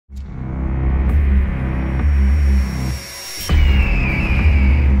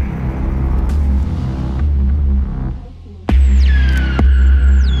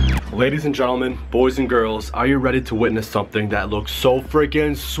Ladies and gentlemen, boys and girls, are you ready to witness something that looks so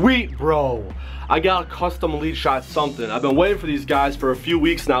freaking sweet, bro? I got a custom EliteShot something. I've been waiting for these guys for a few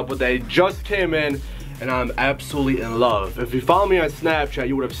weeks now, but they just came in and I'm absolutely in love. If you follow me on Snapchat,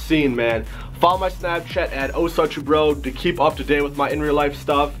 you would have seen, man. Follow my Snapchat at @OhSuchABro to keep up to date with my in real life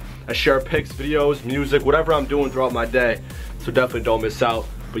stuff. I share pics, videos, music, whatever I'm doing throughout my day. So definitely don't miss out.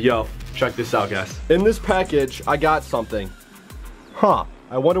 But yo, check this out, guys. In this package, I got something. Huh,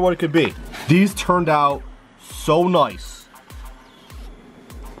 I wonder what it could be. These turned out so nice.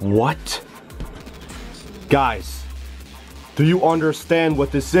 What? Guys, do you understand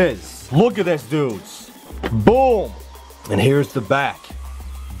what this is? Look at this, dudes. Boom. And here's the back.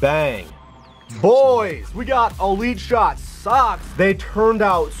 Bang. Boys, we got EliteShot socks. They turned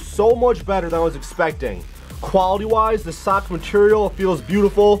out so much better than I was expecting. Quality-wise, the sock material feels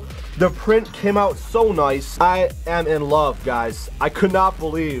beautiful. The print came out so nice. I am in love, guys. I could not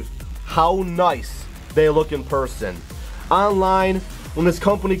believe how nice they look in person. Online, when this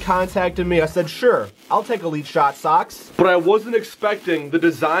company contacted me, I said, sure, I'll take EliteShot socks. But I wasn't expecting the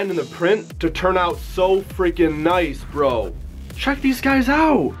design and the print to turn out so freaking nice, bro. Check these guys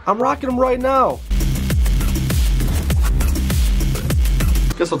out. I'm rocking them right now.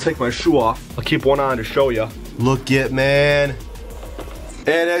 Guess I'll take my shoe off. I'll keep one on to show you. Look it, man.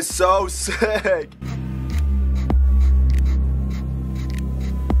 It is so sick.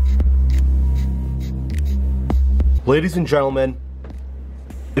 Ladies and gentlemen,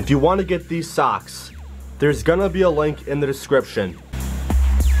 if you want to get these socks, there's gonna be a link in the description.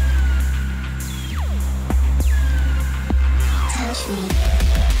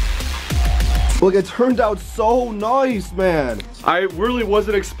 Look, it turned out so nice, man. I really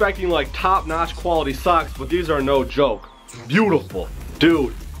wasn't expecting like top-notch quality socks, but these are no joke. Beautiful.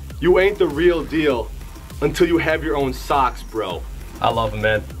 Dude, you ain't the real deal until you have your own socks, bro. I love them,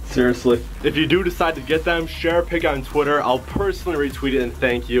 man. Seriously. If you do decide to get them, share a pic on Twitter. I'll personally retweet it and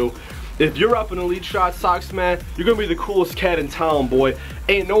thank you. If you're up in EliteShot socks, man, you're gonna be the coolest cat in town, boy.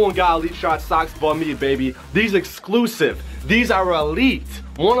 Ain't no one got EliteShot socks but me, baby. These exclusive. These are elite.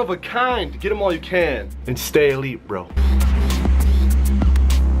 One of a kind. Get them while you can. And stay elite, bro.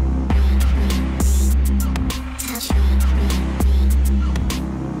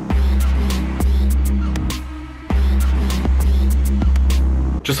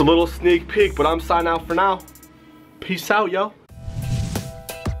 Just a little sneak peek, but I'm signing out for now. Peace out, yo.